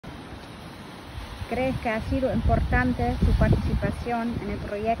¿crees que ha sido importante su participación en el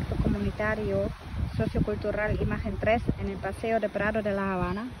proyecto comunitario sociocultural Imagen 3 en el Paseo de Prado de La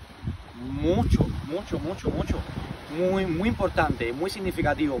Habana? Mucho. Muy importante, muy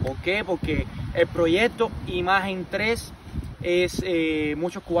significativo. ¿Por qué? Porque el proyecto Imagen 3 es,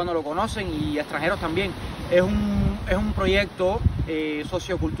 muchos cubanos lo conocen y extranjeros también. Es un proyecto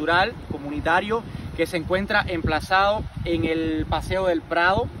sociocultural, comunitario, que se encuentra emplazado en el Paseo del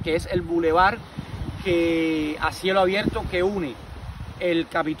Prado, que es el bulevar a cielo abierto que une el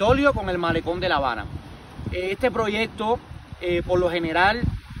Capitolio con el Malecón de La Habana. Este proyecto, por lo general,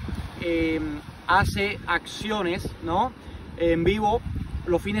 hace acciones, ¿no?, en vivo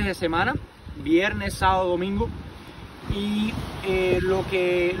los fines de semana, viernes, sábado, domingo, y en lo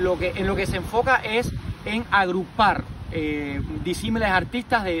que se enfoca es en agrupar disímiles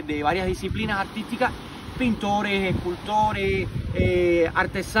artistas de varias disciplinas artísticas, pintores, escultores,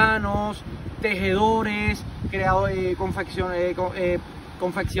 artesanos, tejedores,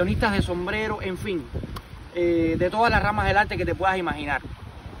 confeccionistas de sombrero, en fin, de todas las ramas del arte que te puedas imaginar.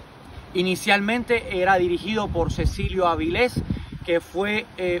 Inicialmente era dirigido por Cecilio Avilés, que fue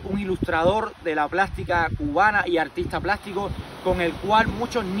un ilustrador de la plástica cubana y artista plástico, con el cual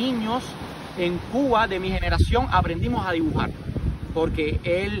muchos niños en Cuba de mi generación aprendimos a dibujar, porque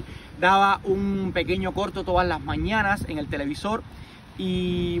él daba un pequeño corto todas las mañanas en el televisor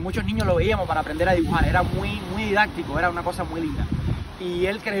y muchos niños lo veíamos para aprender a dibujar. Era muy didáctico, era una cosa muy linda. Y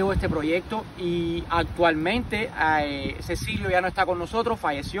él creó este proyecto y actualmente Cecilio ya no está con nosotros,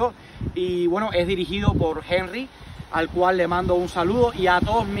 falleció, y bueno, es dirigido por Henry, al cual le mando un saludo, y a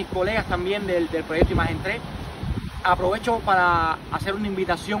todos mis colegas también del proyecto Imagen 3. Aprovecho para hacer una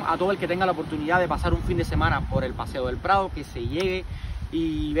invitación a todo el que tenga la oportunidad de pasar un fin de semana por el Paseo del Prado, que se llegue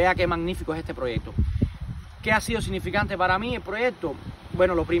y vea qué magnífico es este proyecto. ¿Qué ha sido significante para mí el proyecto?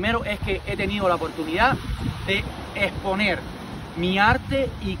 Bueno, lo primero es que he tenido la oportunidad de exponer mi arte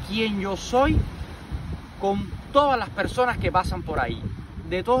y quién yo soy con todas las personas que pasan por ahí,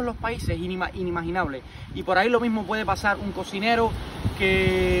 de todos los países, inimaginable. Y por ahí lo mismo puede pasar un cocinero,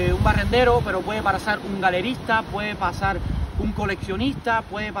 que un barrendero, pero puede pasar un galerista, puede pasar un coleccionista,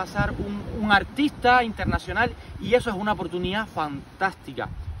 puede pasar un artista internacional, y eso es una oportunidad fantástica.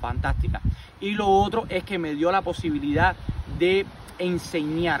 Y lo otro es que me dio la posibilidad de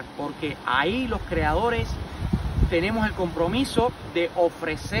enseñar, porque ahí los creadores tenemos el compromiso de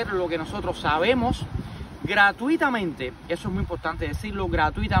ofrecer lo que nosotros sabemos gratuitamente. Eso es muy importante decirlo,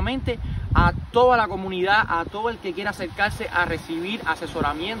 gratuitamente, a toda la comunidad, a todo el que quiera acercarse a recibir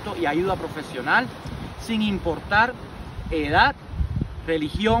asesoramiento y ayuda profesional, sin importar edad,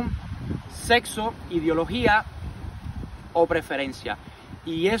 religión, sexo, ideología o preferencia.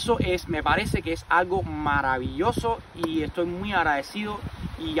 Y eso me parece que es algo maravilloso, y estoy muy agradecido,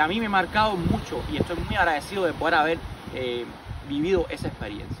 y a mí me ha marcado mucho, y estoy muy agradecido de poder haber vivido esa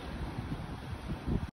experiencia.